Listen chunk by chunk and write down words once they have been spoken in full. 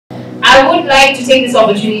would like to take this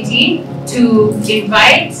opportunity to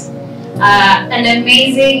invite an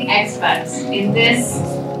amazing expert in this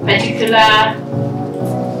particular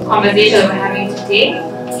conversation we're having today.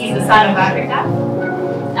 He's the son of Africa.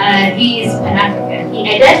 He is Pan-African. He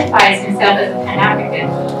identifies himself as a Pan-African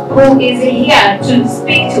who is here to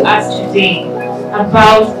speak to us today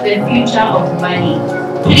about the future of money.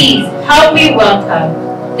 Please help me welcome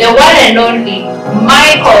the one and only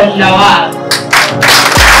Michael Lawaal.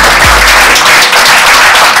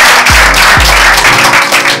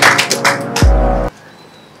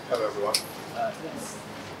 Hello everyone.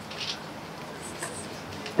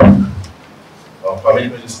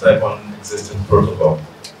 Permit me to step on existing protocol.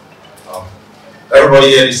 Everybody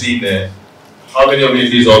here this evening, how many of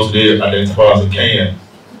you all today identify as a Kenyan?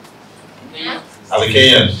 As a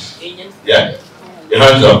Kenyan? Yeah? Your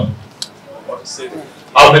hands up.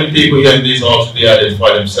 How many people here in this hall today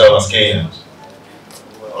identify themselves as Kenyans?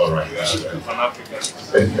 Alright.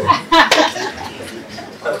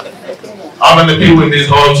 How many people in this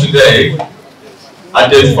hall today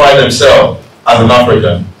identify themselves as an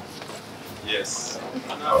African? Yes.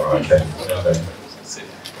 Alright. Okay.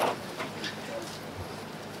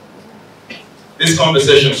 This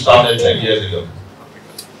conversation started 10 years ago.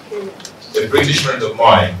 A British friend of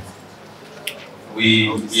mine,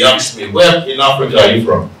 he asked me, where in Africa are you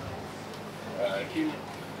from?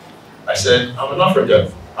 I said, I'm an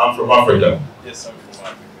African. I'm from Africa. Yes, I'm from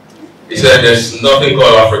Africa. He said, there's nothing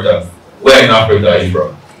called Africa. Where in Africa are you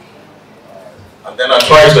from? And then I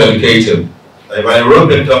tried to educate him. And if an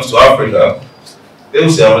European comes to Africa, they will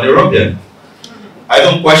say, I'm an European. I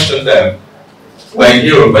don't question them. Where in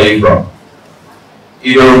Europe are you from?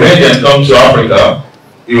 If a Romanian comes to Africa,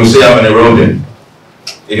 he will say, I'm an European.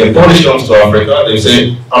 If a Polish comes to Africa, they will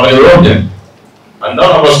say, I'm an European. And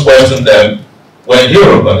none of us question them, where in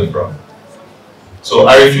Europe are they from? So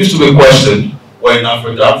I refuse to be questioned where in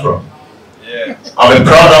Africa I'm from. Yeah. I'm a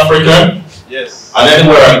proud African. Yes. And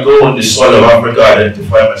anywhere I go on the soil of Africa, I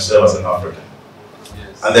identify myself as an African.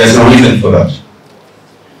 Yes. And there's a reason for that.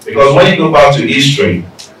 Because when you go back to history,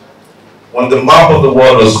 when the map of the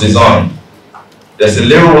world was designed, there's a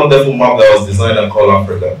little wonderful map that was designed and called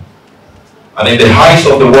Africa. And in the heights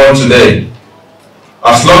of the world today,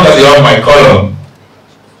 as long as you have my color,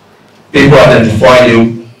 people identify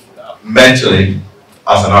you mentally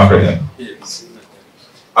as an African. Yes.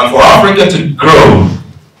 And for Africa to grow,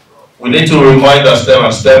 we need to remind ourselves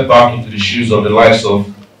and step back into the shoes of the likes of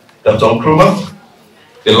Dr. Nkrumah,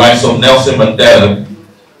 the likes of Nelson Mandela,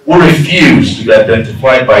 who refused to be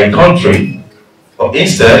identified by a country, but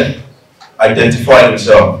instead identify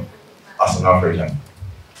themselves as an African.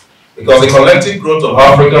 Because the collective growth of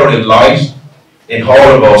Africa really lies in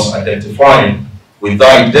all of us identifying with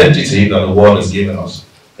that identity that the world has given us,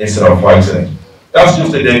 instead of fighting it. That's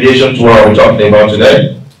just a deviation to what we're talking about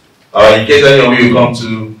today. In case any of you come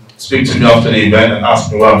to speak to me after the event and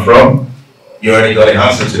ask me where I'm from, you already got an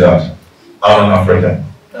answer to that. I'm an African.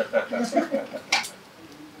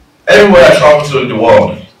 Everywhere I travel to in the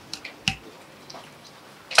world,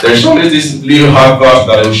 there's always this little advert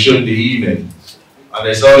that will show the email. And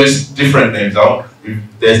there's always different names.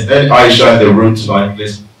 If there's any Aisha in the room tonight,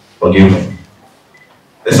 please forgive me.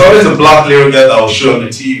 There's always a black little girl that will show on the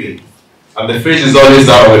TV. And the face is always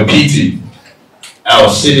that of a pity. I will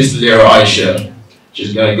see this little Aisha.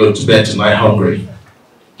 She's going to go to bed tonight hungry.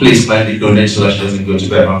 Please kindly donate so that she doesn't go to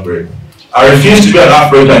bed hungry. I refuse to be an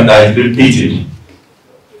African that is being pitied.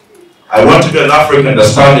 I want to be an African that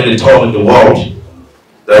stands in the top of the world,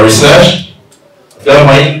 that research, gather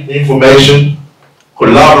my information,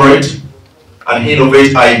 collaborate, and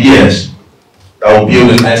innovate ideas that will build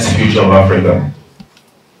the next future of Africa.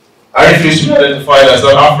 I refuse to be identified as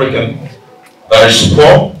an African that is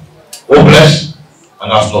poor, hopeless,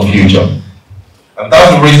 and has no future. And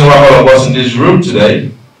that's the reason why all of us in this room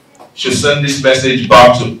today should send this message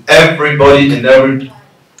back to everybody in every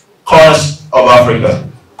corner of Africa.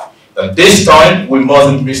 That this time, we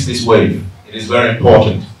mustn't miss this wave. It is very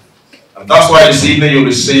important. And that's why this evening you'll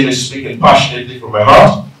be seeing me speaking passionately from my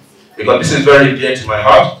heart, because this is very dear to my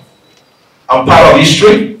heart. I'm part of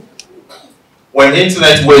history. When the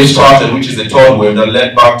internet wave started, which is the third wave that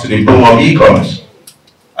led back to the boom of e-commerce,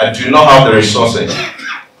 I do not have the resources.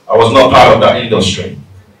 I was not part of that industry.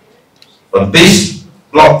 But this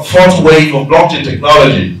fourth wave of blockchain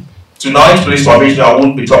technology, tonight, please permit me, I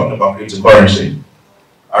won't be talking about cryptocurrency.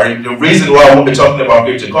 And the reason why I won't be talking about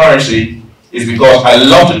cryptocurrency is because I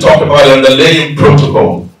love to talk about the underlying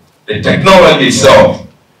protocol, the technology itself,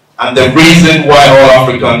 and the reason why all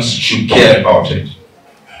Africans should care about it.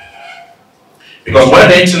 Because when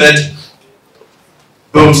the internet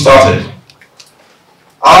boom started,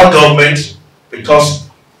 Our government, because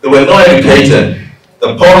they were not educated,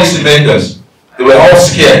 the policy makers, they were all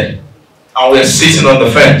scared, and we're sitting on the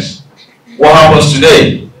fence. What happens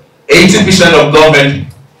today? 80% of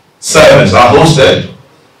government servants are hosted,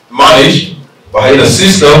 managed by either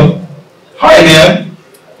Cisco, IBM,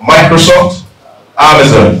 Microsoft,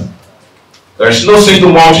 Amazon. There is no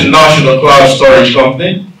single multinational cloud storage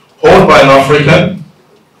company owned by an African,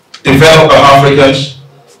 developed by Africans,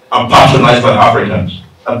 and patronized by Africans.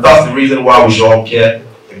 And that's the reason why we should all care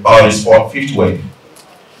about this fifth wave.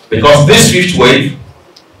 Because this fifth wave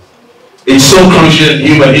is so crucial in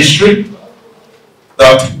human history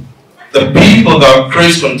that the people that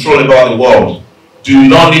create control about the world do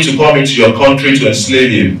not need to come into your country to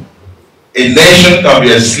enslave you. A nation can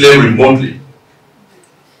be enslaved remotely.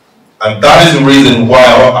 And that is the reason why,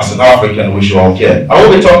 as an African, we should all care. I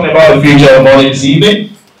will be talking about the future of money this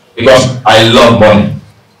evening because I love money.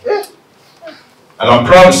 And I'm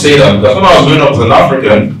proud to say that because when I was growing up as an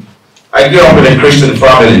African, I grew up in a Christian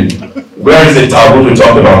family. Where is it taboo to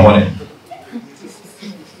talk about money?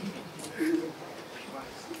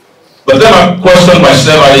 But then I questioned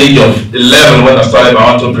myself at the age of 11 when I started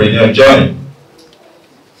my entrepreneurial journey.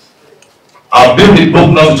 I built a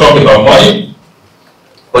book not to talk about money,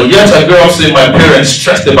 but yet I grew up seeing my parents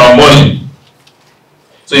stressed about money.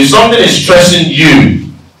 So if something is stressing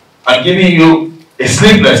you and giving you a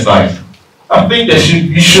sleepless night, I think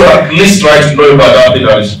you should at least try to know about that thing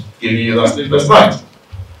that is giving you that sleepless night.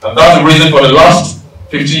 And that's the reason for the last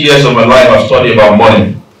 15 years of my life I've studied about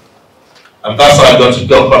money. And that's how I got to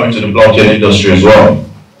come into the blockchain industry as well.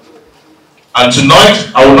 And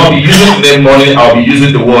tonight, I will not be using the name money, I'll be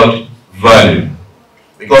using the word value.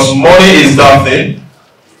 Because money is that thing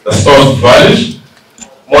that stores values.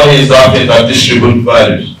 Money is that thing that distributes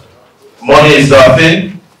values. Money is that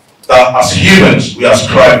thing that as humans, we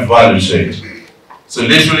ascribe value to it. So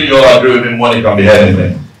literally, you all agree with me, money can be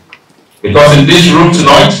anything. Because in this room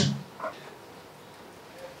tonight,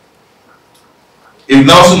 if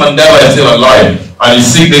Nelson Mandela is still alive and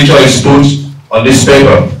his signature is put on this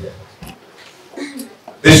paper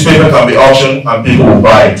can be auctioned and people will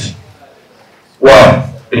buy it.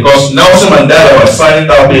 Why? Because Nelson Mandela, by signing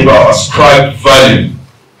that paper, ascribed value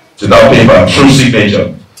to that paper through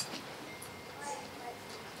signature.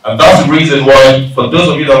 And that's the reason why, for those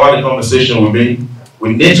of you that have had a conversation with me,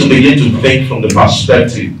 we need to begin to think from the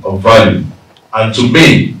perspective of value. And to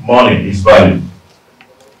me, money is value.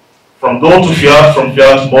 From gold to fiat, from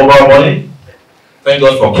fiat to mobile money, thank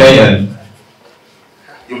God for Kenya.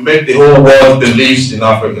 You make the whole world believe in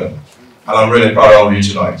Africa. And I'm really proud of you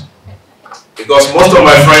tonight. Because most of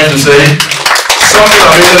my friends will say, something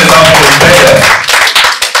amazing is happening in Kenya.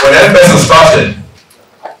 When M-Pesa started,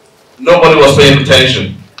 nobody was paying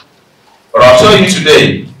attention. But I'll tell you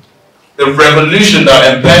today, the revolution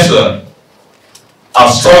that M-Pesa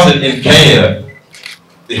has started in Kenya,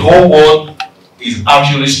 the whole world is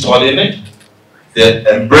actually studying it,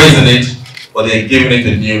 they're embracing it, but they're giving it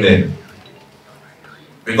a new name.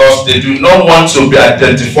 Because they do not want to be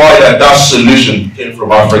identified that that solution came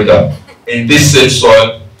from Africa, in this same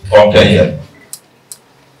soil of Kenya.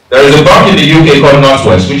 There is a bank in the UK called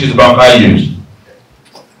NatWest, which is the bank I use.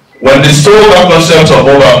 When they stole that concept of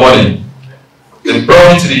mobile money, they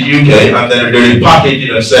brought it to the UK and then they repackaged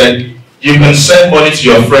it and said, you can send money to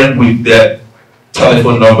your friend with their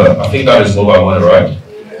telephone number. I think that is mobile money, right?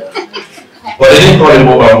 But they didn't call it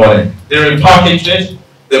mobile money. They repackaged it,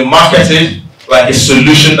 they marketed it like a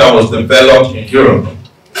solution that was developed in Europe.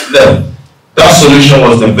 No, that solution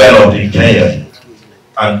was developed in Kenya.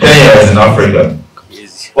 And Kenya is in Africa.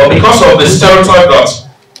 But because of the stereotype that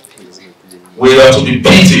we are to be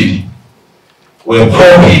pitied, we are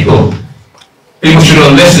poor people, people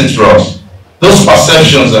shouldn't listen to us. Those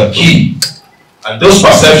perceptions are key. And those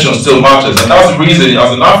perceptions still matters. And that's the reason,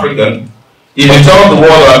 as an African, if you tell the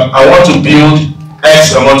world that I want to build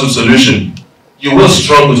X amount of solution, you will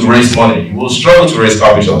struggle to raise money. You will struggle to raise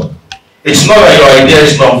capital. It's not that your idea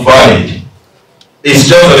is not valid. It's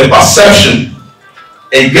just that the perception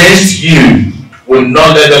against you will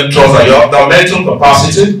not let them trust that you have the mental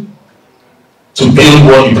capacity to build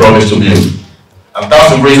what you promised to build. And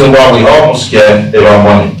that's the reason why we almost scared about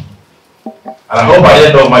money. And I hope at the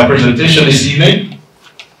end of my presentation this evening,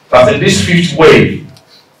 that in this fifth wave,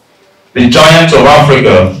 the giants of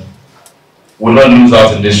Africa will not lose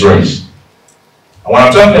out in this race. And when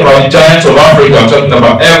I'm talking about the giants of Africa, I'm talking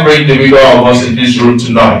about every individual of us in this room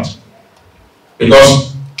tonight.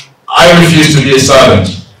 Because I refuse to be a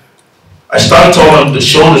servant. I stand tall on the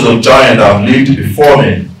shoulders of giants that have lived before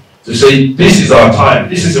me to say, this is our time,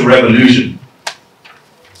 this is a revolution.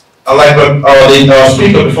 And like our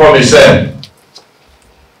speaker before me said,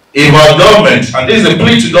 If our government, and this is a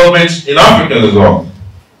plea to government in Africa as well,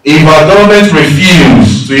 if our government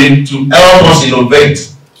refuse to help us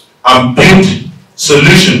innovate and build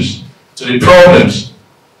solutions to the problems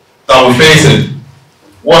that we're facing,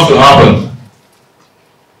 what will happen?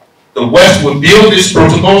 The West will build these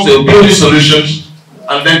protocols, they will build these solutions,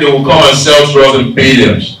 and then they will come and sell to us in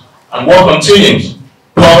billions. And what continues?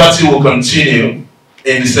 Poverty will continue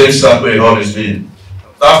in the same circle it always been.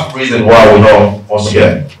 That's the reason why we're not us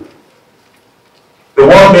here. The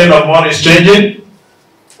world made of money is changing.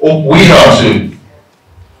 We are too.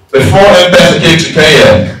 Before M-Pesa came to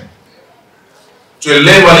Kenya, to a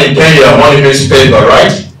layman in Kenya, money means paper,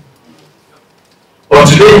 right? But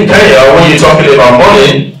today in Kenya, when you're talking about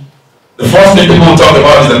money, the first thing people talk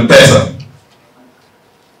about is M-Pesa.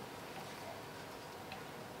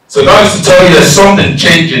 So that is to tell you there's something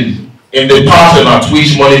changing in the pattern at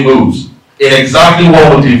which money moves, in exactly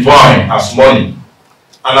what we define as money.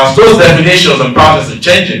 And as those definitions and patterns are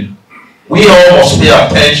changing, we all must pay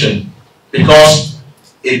attention because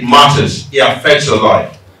it matters, it affects your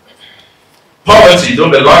life. Poverty,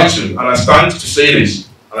 don't be lied to, and I stand to say this,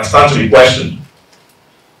 and I stand to be questioned.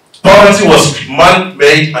 Poverty was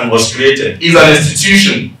man-made and was created. It's an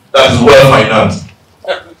institution that is well-financed.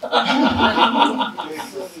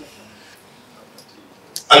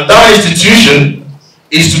 And that institution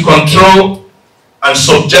is to control and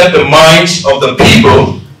subject the minds of the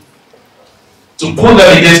people to put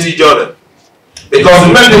them against each other. Because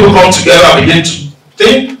the men people come together and begin to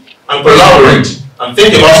think and collaborate and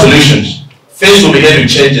think about solutions, things will begin to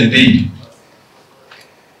change indeed.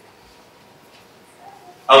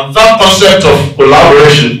 And that concept of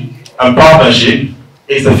collaboration and partnership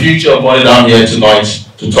is the future of money that I'm here tonight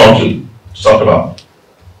to talk about.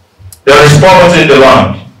 There is poverty in the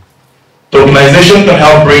land. Tokenization can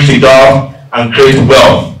help bridge the gap and create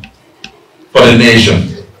wealth for the nation.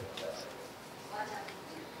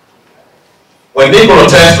 When Nikola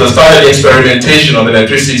Tesla started the experimentation of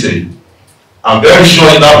electricity, I'm very sure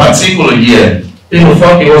in that particular year, people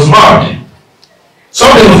thought he was mad.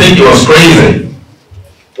 Some people think he was crazy.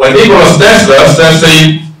 When Nikola Tesla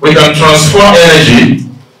said we can transfer energy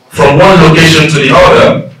from one location to the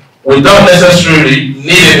other without necessarily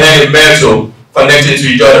needing any metal connected to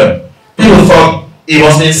each other, people thought he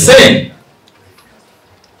was insane.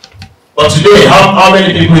 But today, how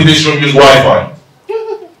many people in this room use Wi-Fi?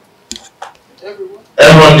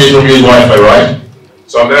 Everyone in this room use Wi-Fi, right?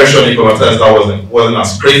 So I'm very sure Nikola Tesla wasn't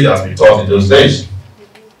as crazy as we thought in those days.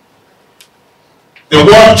 The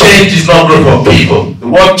word change is not a group of people. The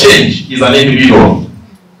word change is an individual.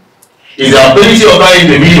 It's the ability of that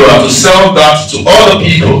individual to sell that to other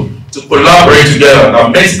people, to collaborate together,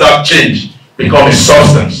 that makes that change become a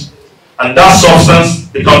substance. And that substance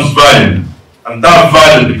becomes value. And that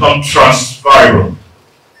value becomes transferable.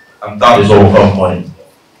 And that is all called money.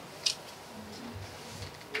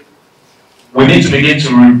 We need to begin to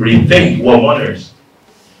rethink what money is.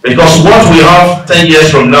 Because what we have 10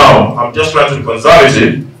 years from now, I'm just trying to be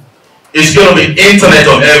conservative, is going to be internet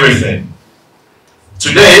of everything.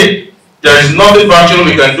 Today, there is nothing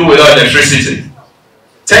virtually we can do without electricity.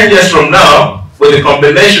 10 years from now, with the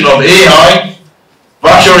combination of AI,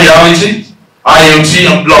 virtual reality, IoT,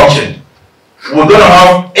 and blockchain, we're going to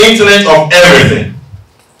have internet of everything.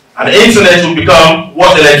 And the internet will become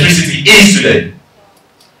what electricity is today.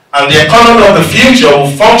 And the economy of the future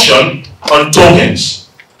will function on tokens.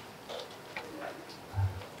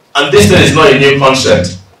 And this thing is not a new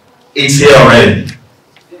concept. It's here already.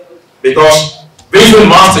 Because Visa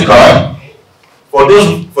and MasterCard, for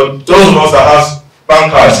those of us that has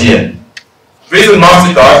bank cards here, Visa and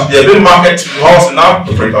MasterCard, they've been marketed to us in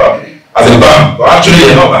Africa as a bank, but actually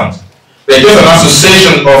they're not banks. They're just an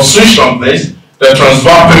association of switch companies that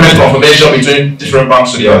transfer payment information between different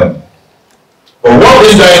banks to the other. But what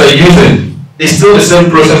these guys are using is still the same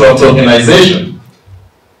process of tokenization.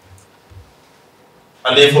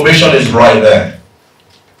 And the information is right there.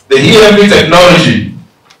 The EMV technology,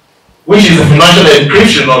 which is the financial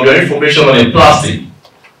encryption of your information on a plastic,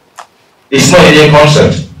 is not a new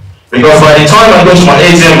concept. Because by the time I go to my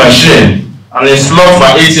ATM machine and slot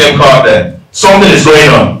my ATM card there, something is going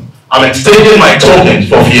on. I'm exchanging my tokens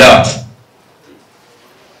for fiat.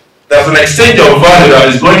 There's an exchange of value that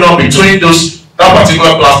is going on between that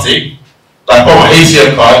particular plastic, like my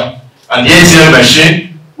ATM card, and the ATM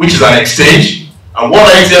machine, which is an exchange. And what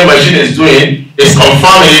the ATM machine is doing is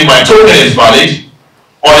confirming if my token is valid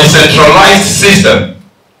on a centralized system,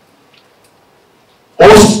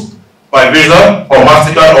 hosted by Visa or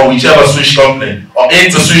MasterCard or whichever switch company, or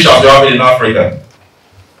inter-switch as we have it in Africa.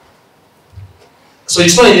 So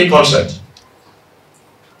it's not a new concept.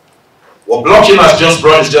 What blockchain has just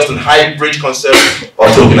brought is just a hybrid concept of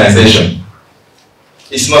tokenization.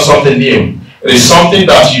 It's not something new. It is something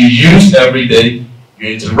that you use every day, you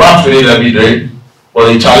interact with it every day,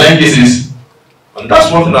 but the challenge is, and that's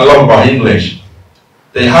one thing I love about English,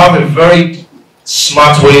 they have a very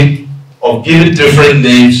smart way of giving different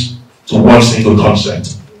names to one single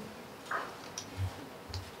concept.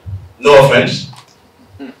 No offense,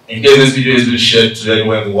 in case this video is being shared to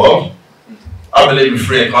anywhere in the world, I believe in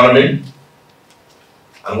free economy.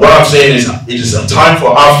 And what I'm saying is, it is a time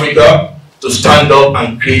for Africa to stand up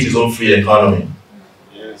and create its own free economy.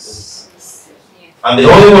 Yes. And the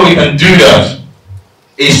only way we can do that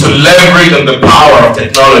is to leverage on the power of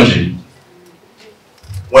technology.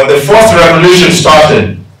 When the first revolution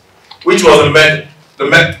started, which was the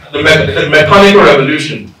mechanical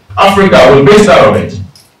revolution, Africa was based out of it.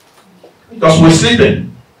 Because we're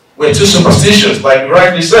sleeping. We're too superstitious, like you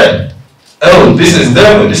rightly said. Oh, this is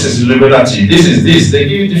devil, this is Illuminati, this is this. They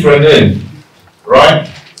give you different names, right?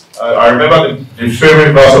 I remember the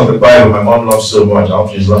favorite verse of the Bible my mom loves so much. I hope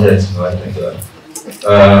she's not here tonight.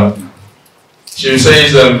 I think she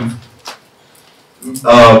says,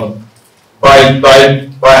 by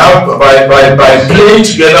playing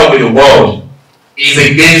together with the world is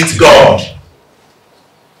against God.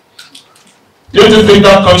 Don't you think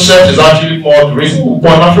that concept is actually more reasonable for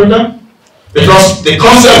Africa? Because the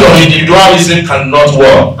concept of individualism cannot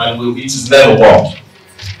work, and it has never worked.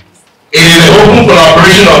 It is an open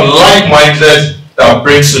collaboration of like-minded that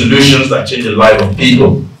brings solutions that change the life of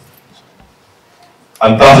people.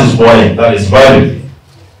 And that is why that is value.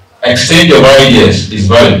 Exchange of ideas is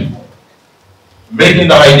value. Making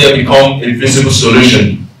the idea become a visible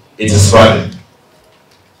solution, it is value.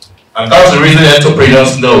 And that's the reason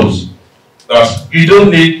entrepreneurs knows that you don't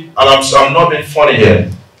need, and I'm not being funny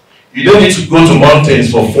here, you don't need to go to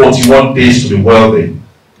mountains for 41 days to be wealthy.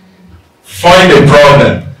 Find a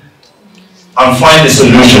problem and find a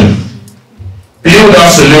solution. Build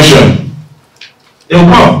that solution. It will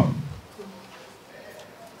come.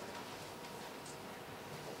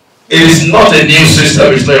 It is not a new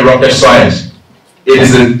system, it's not a rocket science. It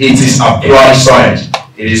is applied science.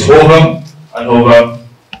 It is over and over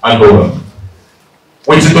and over.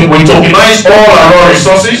 We tokenize all our raw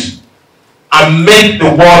resources and make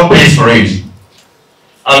the world pay for it.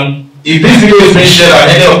 And if this video is being shared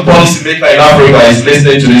and any policymaker in Africa is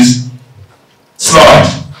listening to this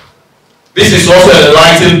slide, this is also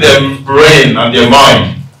enlightening their brain and their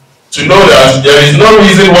mind to know that there is no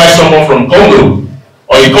reason why someone from Congo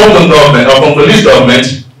or a Congo government or Congolese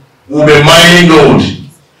government will be mining gold.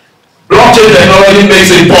 Blockchain technology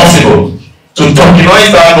makes it possible to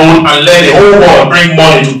tokenize that gold and let the whole world bring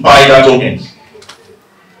money to buy that token.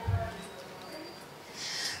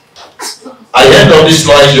 At the end of this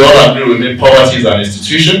slide, you all agree with me, poverty is an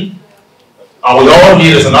institution. And we all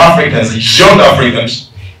need as an Africans, as young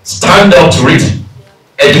Africans, stand up to it,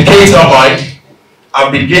 educate our mind,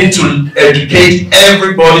 and begin to educate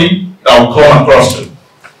everybody that will come across to.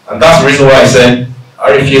 And that's the reason why I said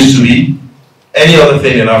I refuse to be any other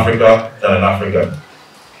thing in Africa than an African.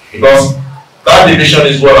 Because that division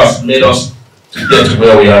is what has made us to get to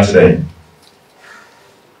where we are today.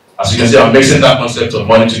 As you can see, I'm mixing that concept of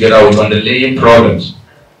money together with underlying problems.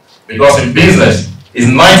 Because in business, it's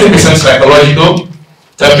 90% psychological,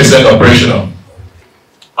 10% operational.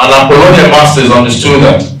 And our colonial masters understood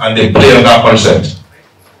that, and they play on that concept.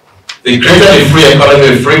 They created a free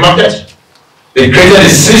economy, a free market. They created a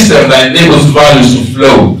system that enables values to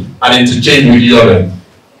flow and interchange with each other.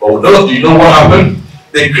 But do you know what happened?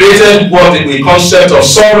 They created what the concept of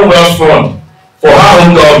sovereign wealth fund for our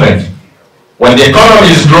own government. When the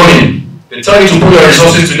economy is growing, they tell you to put your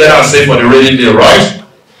resources together and save for the rainy day, right?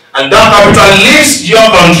 And that capital leaves your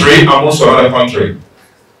country and moves to another country.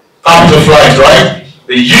 Capital flies, right?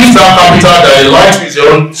 They use that capital that they like with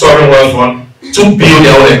your own sovereign wealth fund to build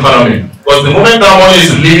their own economy. But the moment that money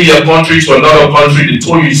is leaving your country to another country, they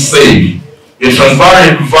told you to save. You're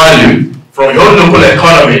transferring value from your own local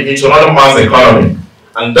economy into another man's economy.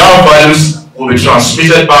 And that values will be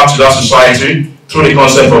transmitted back to that society through the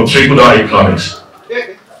concept of trickle-down economics.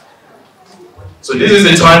 So this is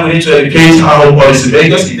the time we need to educate our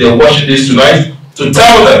policymakers, if they're watching this tonight, to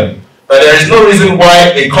tell them that there is no reason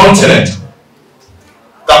why a continent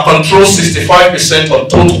that controls 65% of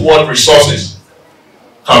total world resources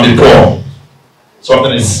can be poor.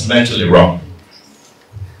 Something is mentally wrong.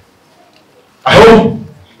 I hope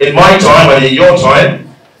in my time and in your time,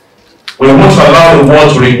 we won't allow the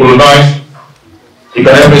world to recolonize. You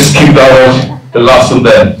can help me skip that word, the last of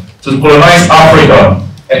them. To colonize Africa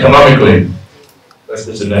economically. Let's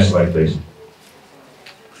go to the next slide, please.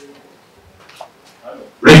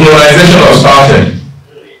 Regionalization has started.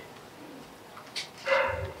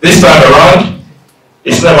 This time around,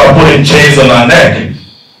 it's never putting chains on our neck.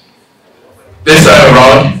 This time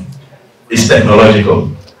around, it's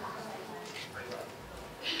technological.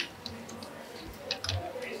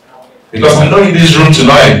 Because I know in this room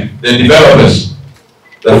tonight, the developers,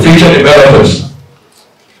 the future developers,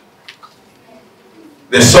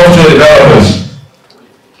 the software developers,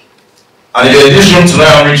 and if you're in this room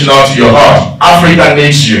tonight, I'm reaching out to your heart. Africa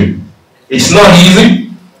needs you. It's not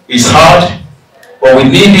easy, it's hard, but we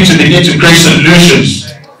need you to begin to create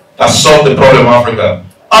solutions that solve the problem of Africa.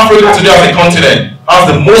 Africa today as a continent has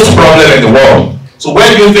the most problem in the world. So where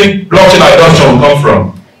do you think blockchain adoption will come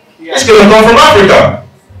from? It's going to come from Africa.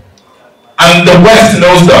 And the West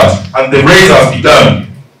knows that, and the race has begun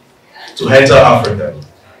to enter Africa.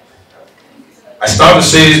 I start to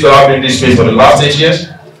say this, but I've been in this space for the last 8 years.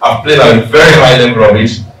 I've played at a very high level of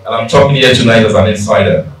it, and I'm talking here tonight as an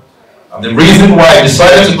insider. And the reason why I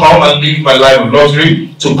decided to come and live my life of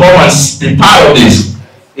luxury, to come and be part of this,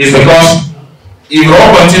 is because if we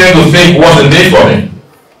all continue to think what's the need for me,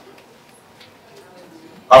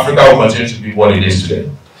 Africa will continue to be what it is today.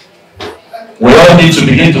 We all need to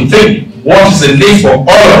begin to think what is the need for all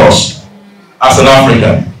of us as an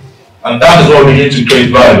African. And that is what we begin to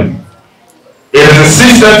create value. It is the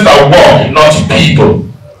systems that work, not people.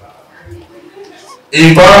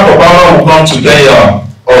 If Barack Obama will come to Kenya,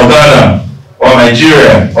 or Ghana, or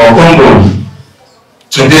Nigeria, or Congo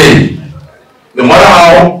today, no matter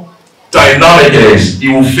how dynamic it is, he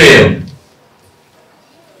will fail.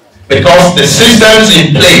 Because the systems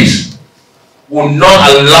in place will not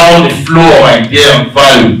allow the flow of idea and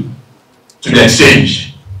value to be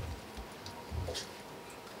exchanged.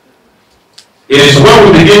 It is when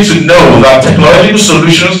we begin to know that technological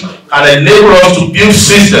solutions can enable us to build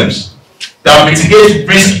systems that mitigate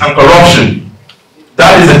risk and corruption.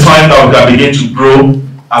 That is the time that we can begin to grow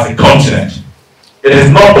as a continent. It is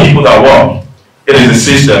not people that work, it is the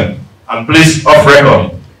system. And please, off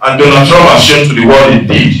record, and Donald Trump has shown to the world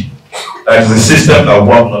indeed that it is the system that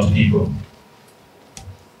works, not people.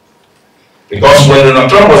 Because when Donald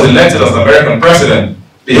Trump was elected as American president,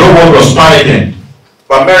 the whole world was panicking.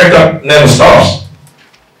 But America never stops.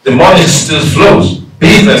 The money still flows.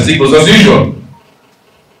 Business equals as usual.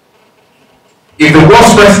 If the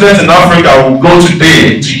worst president in Africa will go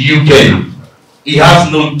today to UK, he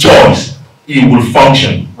has no choice. He will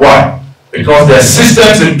function. Why? Because there are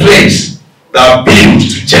systems in place that are built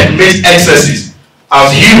to checkmate excesses.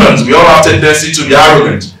 As humans, we all have tendency to be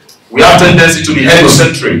arrogant. We have tendency to be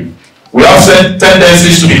egocentric. We have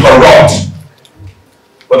tendencies to be corrupt.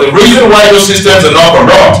 But the reason why those systems are not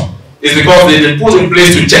corrupt is because they've been put in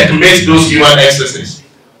place to checkmate those human excesses.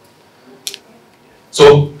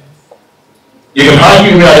 So, you can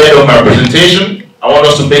argue me at the end of my presentation. I want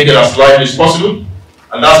us to make it as lively as possible.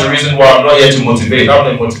 And that's the reason why I'm not here to motivate. I'm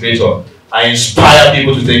not a motivator. I inspire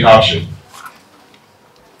people to take action.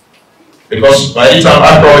 Because by the time,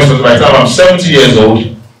 I promise that by the time I'm 70 years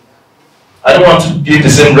old, I don't want to give the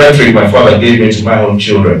same rhetoric my father gave me to my own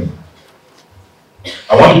children.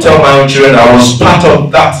 I want to tell my own children I was part of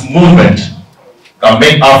that movement that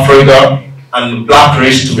made Africa and the black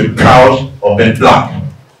race to be proud of being black.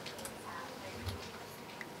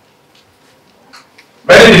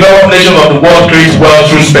 Many developed nations of the world create wealth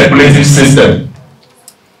through speculative system.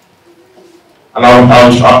 And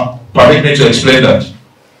I'll permit me to explain that.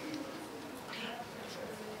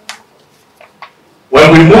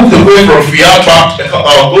 When we moved away from fiat-backed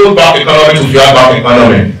gold-backed economy to fiat-backed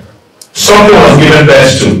economy, something was given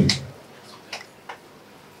birth to.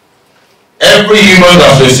 Every human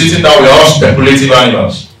that we're sitting down, we're all speculative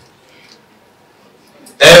animals.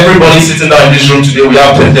 Everybody sitting down in this room today, we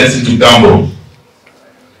have tendency to gamble.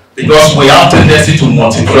 Because we have tendency to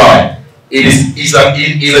multiply. It is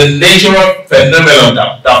a natural phenomenon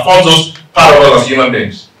that forms us part of us as human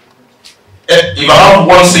beings. If I have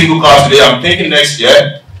one single car today, I'm thinking next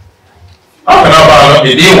year, how can I buy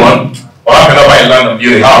a new one, or how can I buy a land and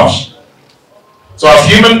build a house? So as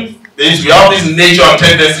human beings, we have this nature and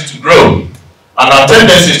tendency to grow. And our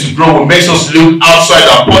tendencies to grow will make us look outside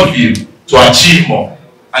our point of view to achieve more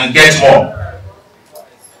and get more.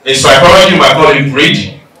 In psychology, we might call it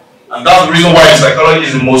greed. And that's the reason why psychology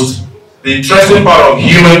is the interesting part of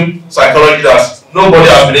human psychology that nobody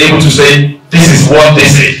has been able to say, this is what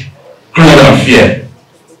this is. Greed and fear.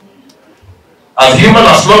 As human,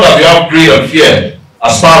 as long as we have greed and fear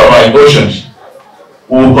as part of our emotions,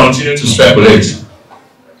 we will continue to speculate.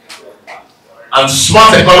 And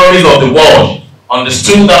smart economies of the world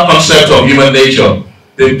understood that concept of human nature.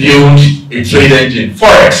 They built a trade engine,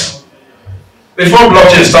 Forex. Before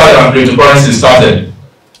blockchain started and cryptocurrency started,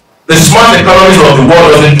 The smart economies of the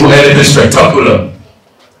world doesn't do anything spectacular.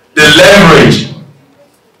 They leverage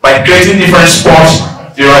by creating different sports,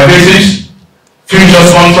 derivatives,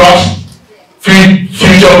 futures contracts,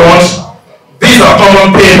 future bonds. These are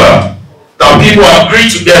common paper that people agree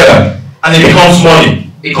together and it becomes money.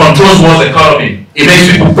 It controls one's economy. It makes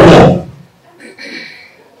people poor.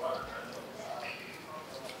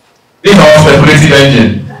 These are all speculative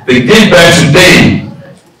engines. They give birth today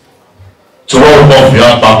to what we call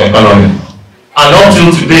fiat-backed economy. And up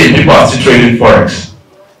till today, people are still trading forex.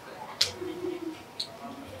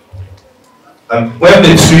 And when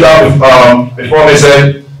they stood out before they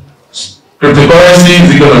said cryptocurrency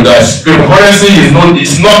is equal to that. Cryptocurrency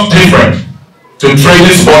is not different to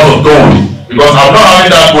trading spot of gold, because I'm not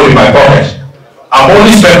having that gold in my pocket. I'm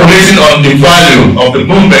only speculating on the value of the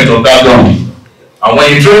movement of that gold. And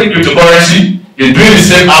when you're trading cryptocurrency, you're doing the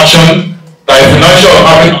same action that a financial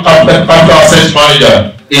capital assets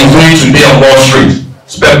manager is doing today on Wall Street,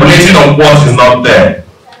 speculating on what is not there.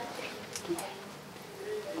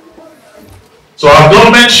 So our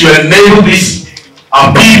government should enable this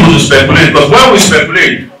and people to speculate, because when we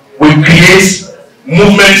speculate, we create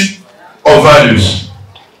movement of values.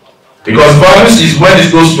 Because values is when it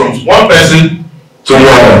goes from one person to the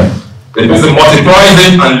other. The person multiplies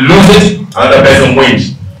it and loses it, another person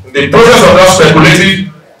wins. In the process of that speculative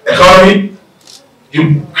economy,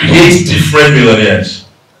 you create different millionaires.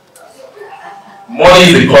 Money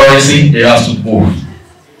is the currency, it has to move.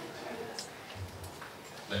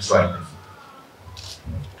 Next slide.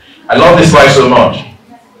 I love this slide so much.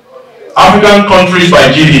 African countries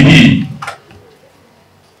by GDP.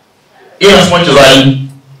 In as much as I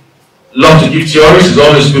love to give theories, it's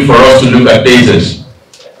always good for us to look at data.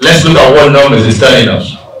 Let's look at what numbers it's telling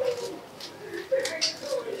us.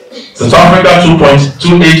 South Africa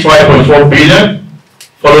 285.4 billion,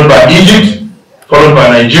 followed by Egypt, followed by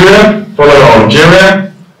Nigeria, followed by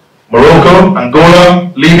Algeria, Morocco,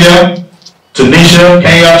 Angola, Libya, Tunisia,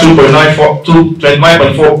 Kenya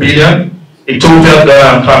 29.4 billion, Ethiopia,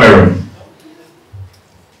 Ghana, and Cameroon.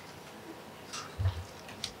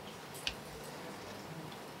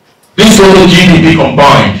 This total GDP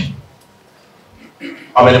combined,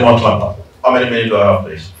 how many more time? How many minutes do I have,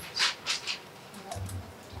 please?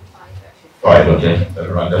 5, okay,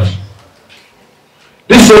 better run that.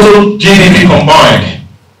 This total GDP combined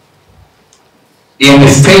in the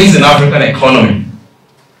states in African economy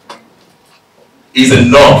is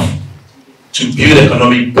enough to build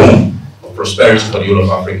economic boom of prosperity for the whole of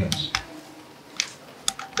Africans.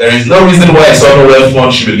 There is no reason why a sovereign wealth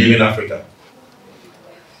fund should be leaving Africa.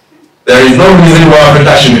 There is no reason why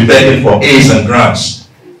Africa should be begging for aids and grants.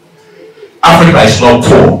 Africa is not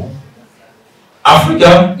poor.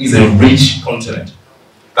 Africa is a rich continent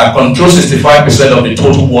that controls 65% of the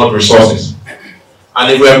total world resources.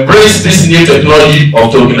 And if we embrace this new technology of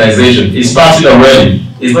tokenization, it's starting already.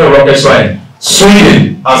 It's not rocket science.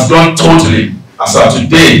 Sweden has gone totally, as of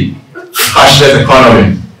today, cashless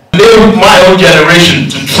economy. Enable my own generation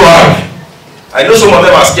to thrive. I know some of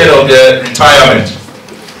them are scared of their retirement,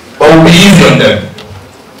 but it will be easy on them.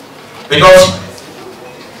 Because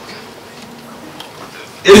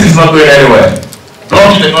this is not going anywhere.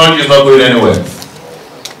 Blockchain technology is not going anywhere.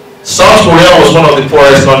 South Korea was one of the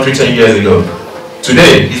poorest countries 10 years ago.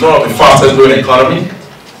 Today, it's one of the fastest growing economy.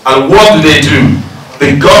 And what do?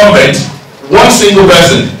 The government, one single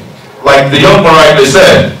person, like the young man rightly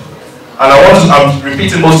said, and I'm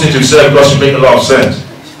repeating most things you said because you make a lot of sense.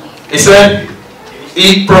 He said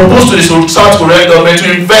he proposed to the South Korean government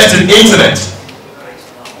to invest in internet.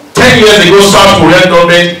 10 years ago, South Korean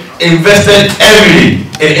government invested heavily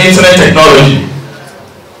in internet technology.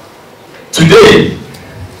 Today,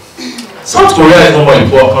 South Korea is not a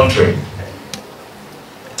poor country.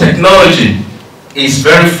 Technology is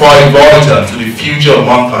very far vital to the future of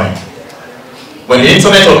mankind. When the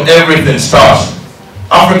internet of everything starts,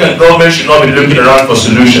 African government should not be looking around for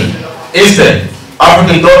solutions. Instead,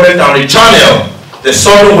 African government can rechannel the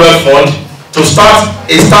sovereign wealth fund to start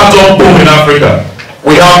a startup boom in Africa.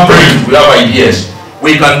 We have brains, we have ideas.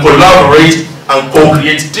 We can collaborate and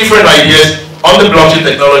co-create different ideas on the blockchain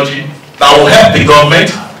technology that will help the government,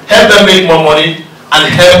 help them make more money,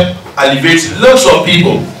 and help alleviate lots of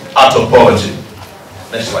people out of poverty.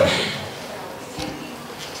 Next slide.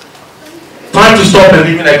 Time to stop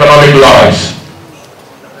believing economic lies.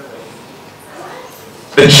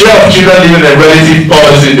 The share of children living in relative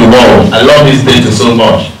poverty in the world. I love this data so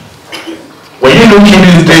much. When you look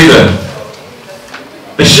into this data,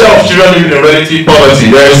 the share of children living in relative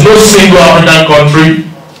poverty, there is no single African country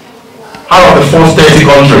out of the first 30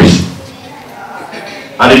 countries.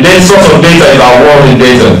 And the source of data is our world in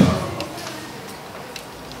data.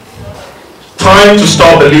 time to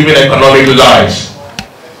stop believing economic lies.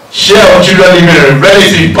 Share of children living in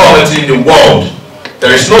relative poverty in the world.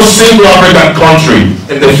 There is no single African country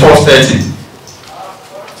in the first 30.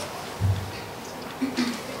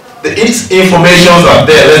 The informations are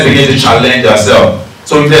there. Let's begin to challenge ourselves.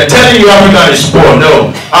 So if they're telling you Africa is poor,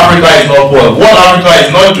 no, Africa is not poor. What Africa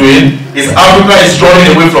is not doing is Africa is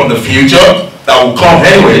running away from the future that will come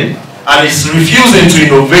anyway, and it's refusing to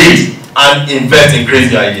innovate and invest in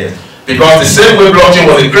crazy ideas. Because the same way blockchain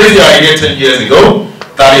was a crazy idea 10 years ago,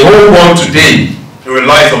 that the whole world today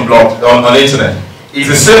relies on the internet. It's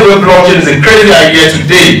the same way blockchain is a crazy idea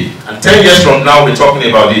today, and 10 years from now we're talking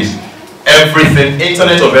about this. Everything,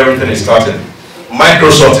 internet of everything is starting.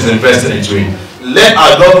 Microsoft is investing into it. Let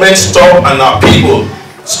our government stop and our people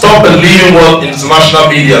stop believing what international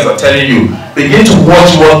media are telling you. Begin to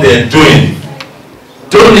watch what they're doing.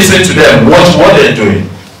 Don't listen to them, watch what they're doing.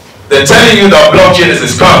 They're telling you that blockchain is a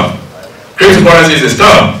scam, cryptocurrency is a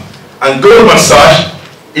scam, and Goldman Sachs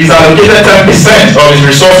is allocated 10% of its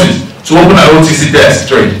resources to open an OTC desk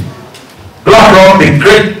trade. BlackRock,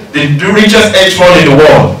 the richest hedge fund in the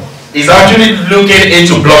world, is actually looking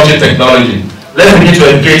into blockchain technology. Let's begin to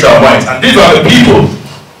educate our minds. And these are the people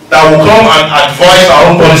that will come and advise our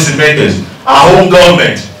own policymakers, our own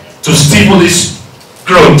government, to stifle this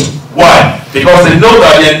growth. Why? Because they know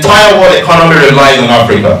that the entire world economy relies on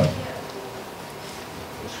Africa.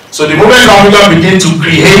 So the moment Africa begins to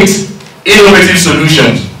create innovative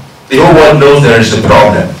solutions, the whole world knows there is a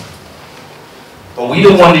problem. But we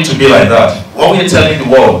don't want it to be like that. What we are telling the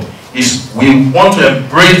world is we want to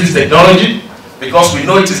embrace this technology because we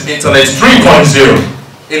know it is Internet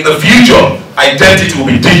 3.0. In the future, identity will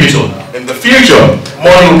be digital. In the future,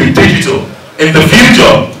 money will be digital. In the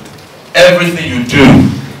future, everything you do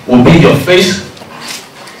will be your face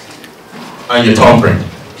and your thumbprint.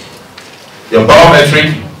 Your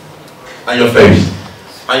biometric and your face.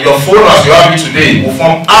 And your phone as you have it today will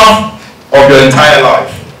form half of your entire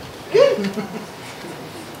life.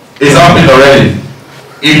 It's happening already.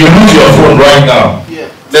 If you lose your phone right now,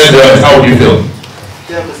 let's be honest, how would you feel?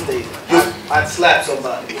 Devastated. I'd slap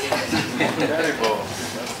somebody.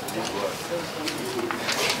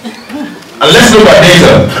 And let's look at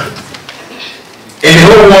data. In the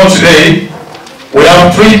whole world today, we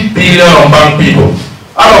have 3 billion unbanked people.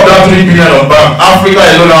 Out of that 3 billion unbanked, Africa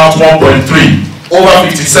alone has 1.3. Over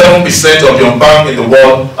 57% of the unbanked in the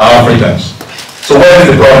world are Africans. So where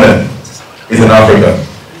is the problem? It's in Africa.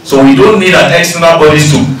 So we don't need an external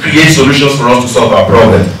bodies to create solutions for us to solve our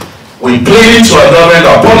problem. We play it to our government,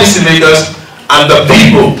 our policymakers, and the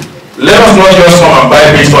people. Let us not just come and buy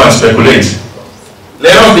Bitcoin and speculate.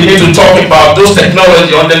 Let us begin to talk about those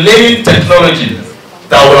technology, underlying technology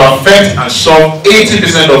that will affect and solve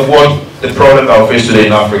 80% of what the problem that we face today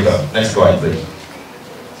in Africa. Next slide, please.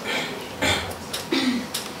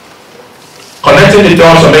 Connecting the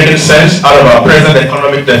dots or making sense out of our present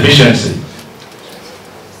economic deficiency.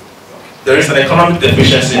 There is an economic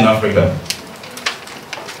deficiency in Africa.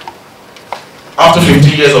 After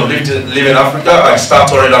 15 years of living in Africa, I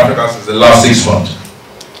started touring Africa since the last 6 months.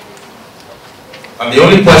 And the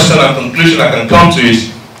only question and conclusion I can come to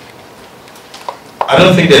is, I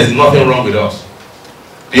don't think there's nothing wrong with us.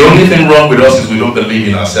 The only thing wrong with us is we don't believe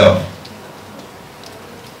in ourselves.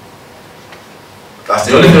 That's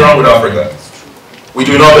the only thing wrong with Africa. We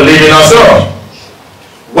do not believe in ourselves.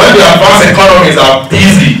 When the advanced economies are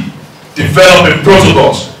busy developing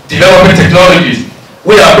protocols, developing technologies,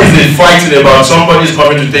 we are busy fighting about somebody's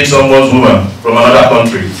coming to take someone's woman from another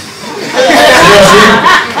country. Seriously?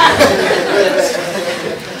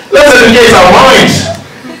 Let's educate our minds.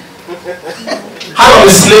 Out of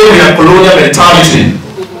the slavery and colonial mentality.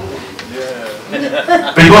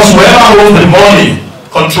 Because whoever holds the money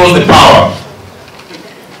controls the power.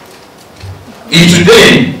 If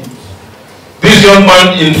today, this young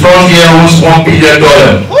man in front here owns $1 billion,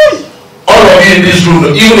 all of you in this room,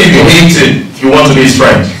 even if you hate him, you want to be his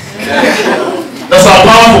friend. That's how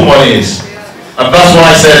powerful money is. And that's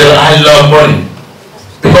why I said I love money.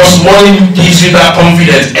 Because money gives you that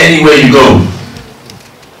confidence anywhere you go.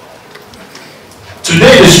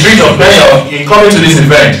 Today, the street of Kenya, you come into this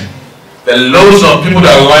event, there are loads of people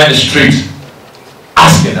that line the street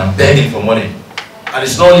asking and begging for money. And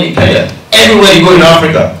it's not only in Kenya. Everywhere you go in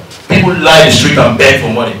Africa, people line the street and beg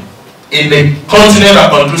for money. In the continent that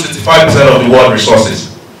controls 65% of the world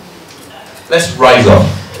resources. Let's rise up.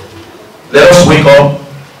 Let us wake up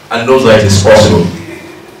and know that it is possible.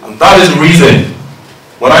 And that is the reason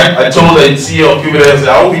when I told the CEO of Cuba,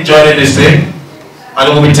 I will be joining this thing and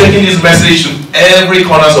we'll be taking this message to every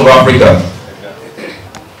corner of Africa.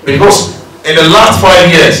 Because in the last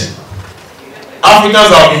 5 years, Africans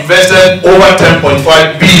have invested over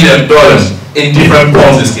 $10.5 billion in different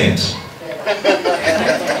Ponzi schemes.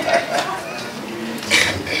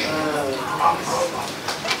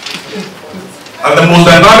 And the most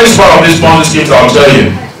dynamic part of these Ponzi schemes, I'll tell you.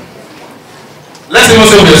 Let's even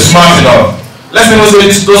say we're smart enough. Let's even say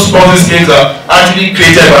those Ponzi schemes are actually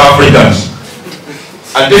created by Africans.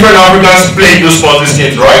 And different Africans play those Ponzi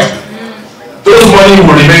schemes, right? Those money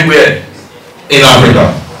will remain where? In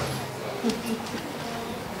Africa.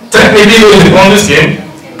 Technically, with the Ponzi scheme,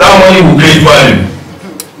 that money will create value.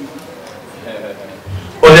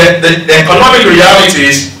 But the economic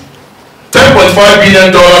reality is $10.5 billion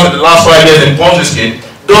in the last 5 years in Ponzi scheme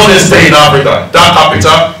doesn't stay in Africa. That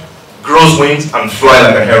capital grows wings and fly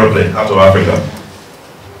like an aeroplane out of Africa.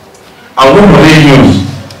 And who will they use?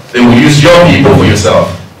 They will use your people for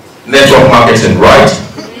yourself. Network marketing, right?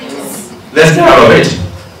 Let's get out of it.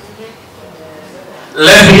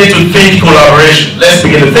 Let's begin to think collaboration. Let's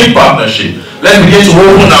begin to think partnership. Let's begin to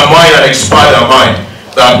open our mind and expand our mind.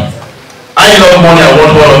 That I love money, I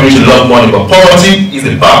want all of you to love money, but poverty is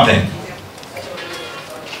a bad thing.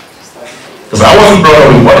 Because I wasn't brought up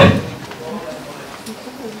with money.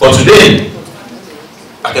 But today,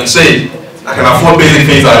 I can say, I can afford basic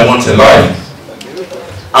things that I want in life.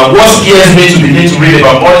 And what scares me to begin to read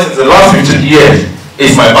about money since the last 15 years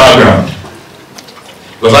is my background.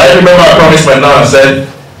 Because I remember I promised my dad and said,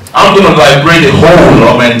 I'm going to liberate the whole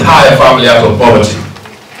of my entire family out of poverty.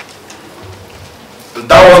 And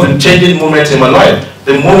that was the changing moment in my life.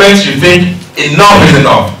 The moment you think enough is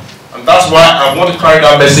enough. And that's why I want to carry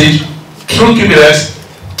that message through QBS,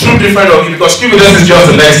 through different of you, because QBS is just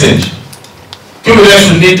the next stage. QBS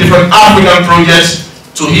will need different African projects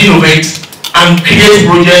to innovate and create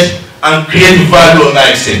projects and create value on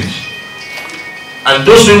that exchange. And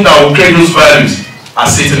those things that will create those values are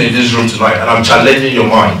sitting in this room tonight, and I'm challenging your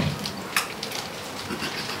mind.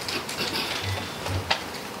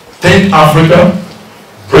 Think Africa,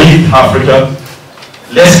 breathe Africa.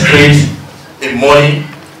 Let's create a money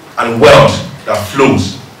and wealth that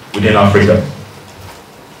flows within Africa.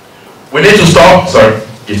 We need to stop,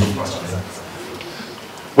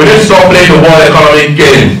 we need to stop playing the world economic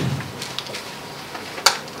game.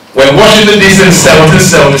 When Washington DC in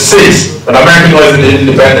 1776, when America was in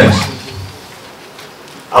independence,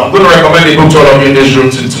 I'm going to recommend a book to all of you in this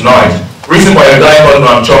room tonight, written by a guy called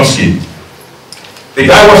Noam Chomsky. The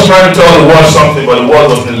guy was trying to tell the world something, but the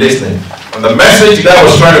world wasn't listening. And the message the guy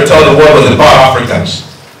was trying to tell the world was about Africans,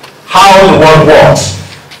 how the world works.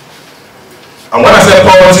 And when I said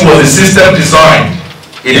poverty was a system designed,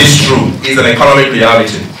 it is true. It's an economic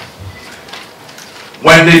reality.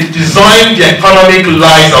 When they designed the economic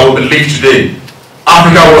lies that we believe today,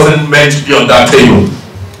 Africa wasn't meant to be on that table.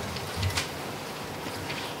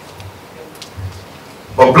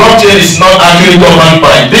 But blockchain is not actually governed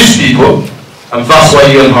by these people, and that's why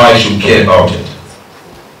you and I should care about it.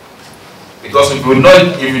 Because if we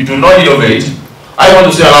do not innovate, I want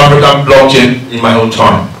to see an African blockchain in my own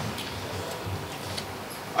time.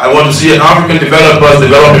 I want to see an African developers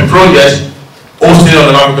developing projects hosted on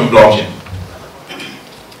an African blockchain.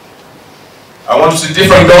 I want to see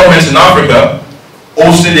different governments in Africa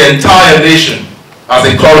hosting the entire nation as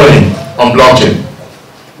a colony on blockchain,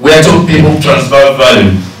 where two people transfer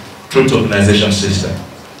value through tokenization system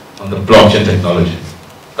on the blockchain technology.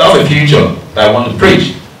 That's the future that I want to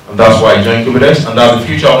preach, and that's why I joined Kubernetes, and that's the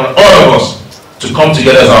future I want all of us to come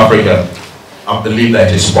together as Africa and believe that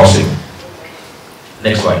it is possible.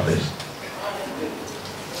 Next slide, please.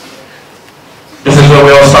 This is where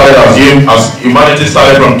we all started as humanity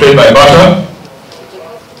started from trade by barter,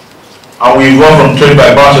 and we evolved from trade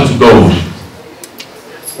by barter to gold.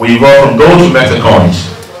 We evolved from gold to metal coins.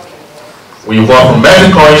 We evolved from metal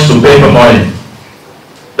coins to paper money.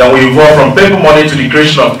 Then we evolved from paper money to the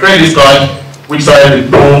creation of credit cards, which started the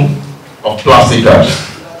boom of plastic cards.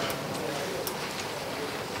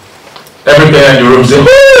 Every player in the room say,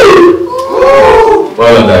 woo!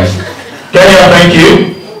 Well done, guys. Kenya, thank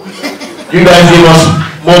you. You guys give us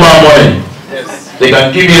mobile money. Yes. They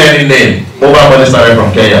can give you any name. Mobile money started from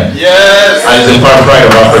Kenya. Yes. And it's a far cry of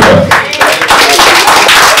Africa.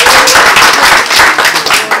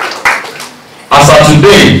 As of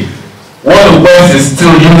today, what the West is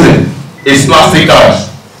still using is plastic cards.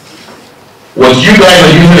 What you guys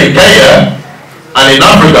are using in Kenya and in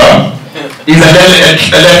Africa is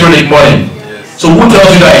electronic money. Yes. So who tells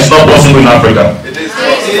you that it's not possible in Africa? It is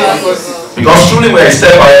possible. Because truly we're a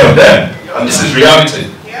step ahead of them, and this is reality.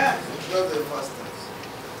 Yeah.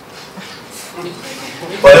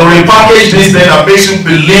 But they will repackage this thing and make you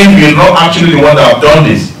believe you're not actually the one that have done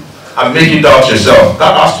this, and make it out yourself.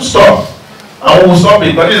 That has to stop. And we will stop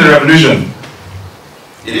it, but this is a revolution.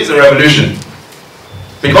 It is a revolution.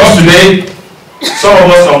 Because today, some of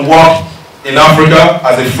us can walk in Africa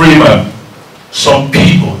as a free man. Some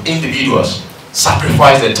people, individuals,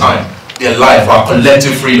 sacrifice their time, their life, our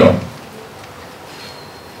collective freedom.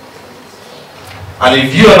 And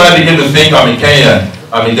if you and I begin to think, I'm in Kenya,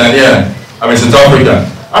 I'm in Ghana, I'm in South Africa,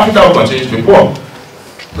 Africa will continue to be poor.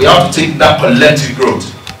 We have to take that collective growth.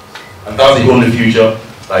 And that's the only future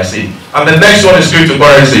that I see. And the next one is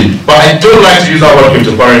cryptocurrency. But I don't like to use that word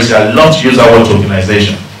cryptocurrency. I love to use that word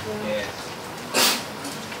tokenization.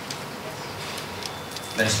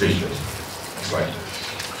 Next page, please. Next slide.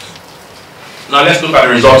 Now let's look at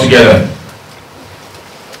the result together.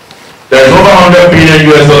 There is over $100 billion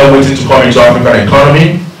waiting to come into African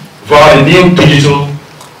economy via the new digital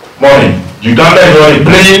money. Uganda is already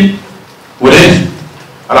playing with it.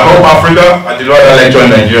 And I hope Africa, I did not lecture in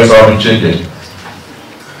Nigeria, so I haven't changed it.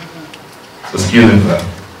 So excuse me for that.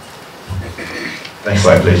 Next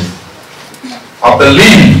slide, please. I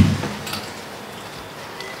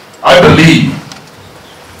believe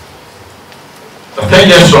that 10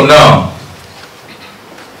 years from now,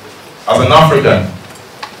 as an African,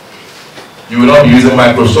 you will not be using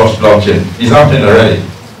Microsoft's blockchain. It's happening already.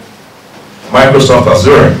 Microsoft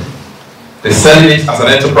Azure, they're selling it as an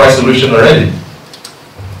enterprise solution already.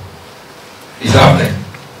 It's happening.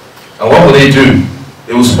 And what will they do?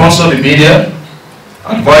 They will sponsor the media,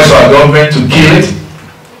 advise our government to kill it,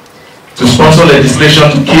 to sponsor legislation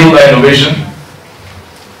to kill that innovation.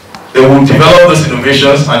 They will develop those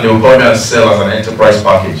innovations and they will come and sell as an enterprise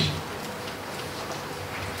package.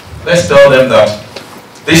 Let's tell them that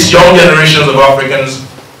these young generations of Africans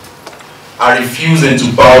are refusing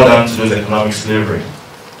to bow down to those economic slavery.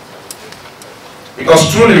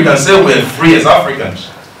 Because truly we can say we're free as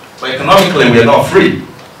Africans, but economically we are not free.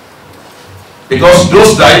 Because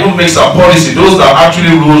those that even makes our policy, those that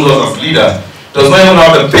actually rules us as leaders, does not even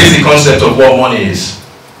have the basic concept of what money is.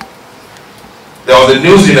 There was a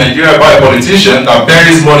news in Nigeria by a politician that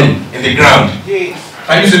buries money in the ground.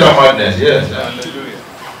 Can you see that madness? Yes.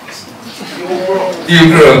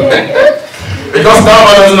 You grow. Because that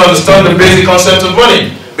man doesn't understand the basic concept of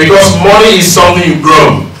money. Because money is something you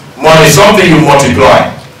grow. Money is something you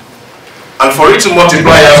multiply. And for it to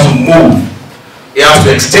multiply, it has to move. It has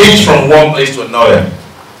to exchange from one place to another.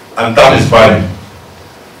 And that is value.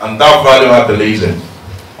 And that value I believe in.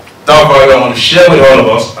 That value I want to share with all of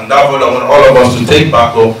us. And that value I want all of us to take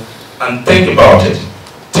back home and think about it.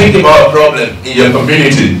 Think about a problem in your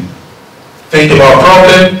community. Think about a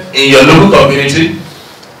problem in your local community.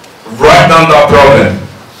 Write down that problem.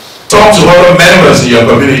 Talk to other members in your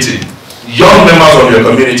community. Young members of your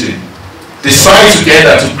community. Decide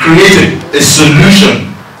together to create a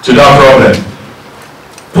solution to that problem.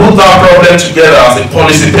 Put that problem together as a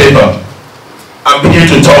policy paper and begin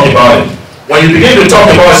to talk about it. When you begin to talk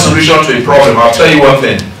about a solution to a problem, I'll tell you one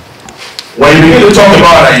thing. When you begin to talk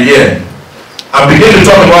about an idea and begin to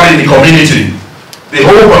talk about it in the community, the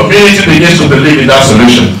whole community begins to believe in that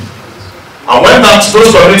solution. And when those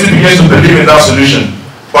community begins to believe in that solution,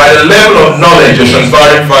 by the level of knowledge, you're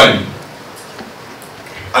transferring value.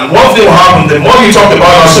 And one thing will happen, the more you talk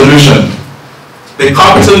about that solution, the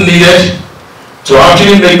capital needed to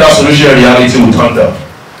actually make that solution a reality will turn down.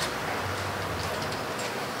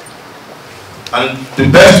 And the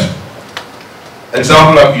best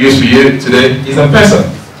example I could use for you today is a person.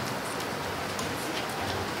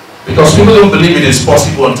 Because people don't believe it is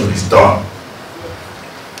possible until it's done.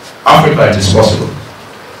 Africa, it is possible.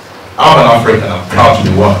 I'm an African, I'm proud to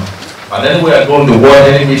be one. And anywhere I go in the world,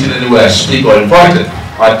 any meeting, anywhere I speak or invited,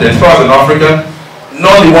 I identify as an African,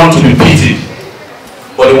 not they want to be pitied,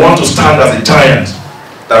 but they want to stand as a giant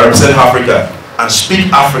that represent Africa and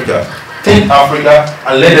speak Africa, think Africa,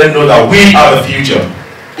 and let them know that we are the future.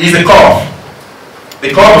 It's the curve.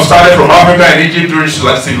 The curve started from Africa and Egypt during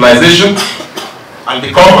civilization, and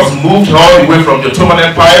the curve has moved all the way from the Ottoman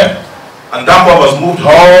Empire, and that curve has moved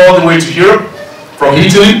all the way to Europe, from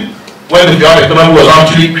Italy, when the fiat economy was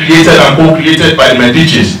actually created and co-created by the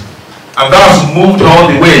Medicis. And that has moved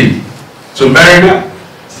all the way to America,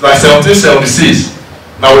 like 1776.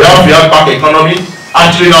 Now we have fiat bank economy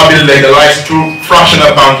actually now being legalized through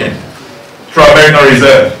fractional banking, through American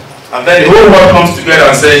Reserve. And then the whole world comes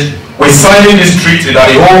together and says, we're signing this treaty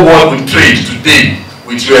that the whole world will trade today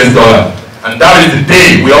with US dollar. And that is the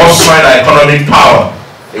day we all sign our economic power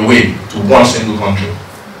away to one single country.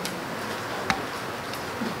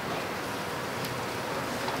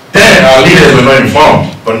 Then our leaders were not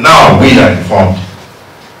informed, but now we are informed.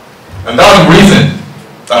 And that's the reason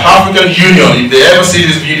the African Union, if they ever see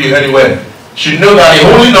this video anywhere, should know that the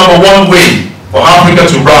only number one way for Africa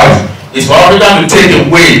to rise is for Africa to take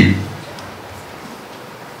away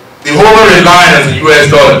the over-reliance on the US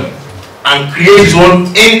dollar and create its own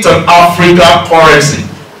inter-Africa currency,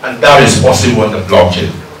 and that is possible on the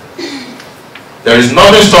blockchain. There is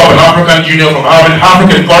nothing stopping African Union from having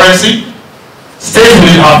African currency, stays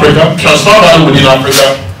within Africa, transfer value within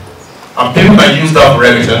Africa, and people can use that for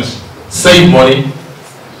remittance, save money,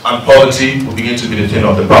 and poverty will begin to be the thing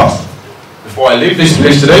of the past. Before I leave this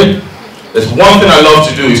place today, there's one thing I love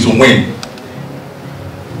to do is to win.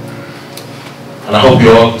 And I hope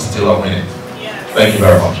you all still are winning. Thank you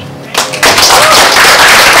very much.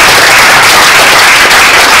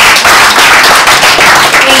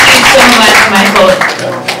 Thank you so much, Michael.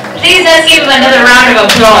 Please let's give him another round of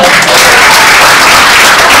applause.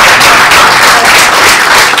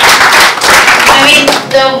 I mean,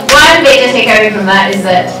 the one biggest takeaway from that is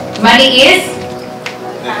that money is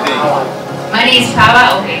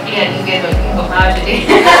power. Okay, yeah, you guys are looking for power today.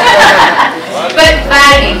 But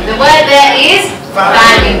value. The word there is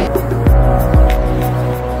value.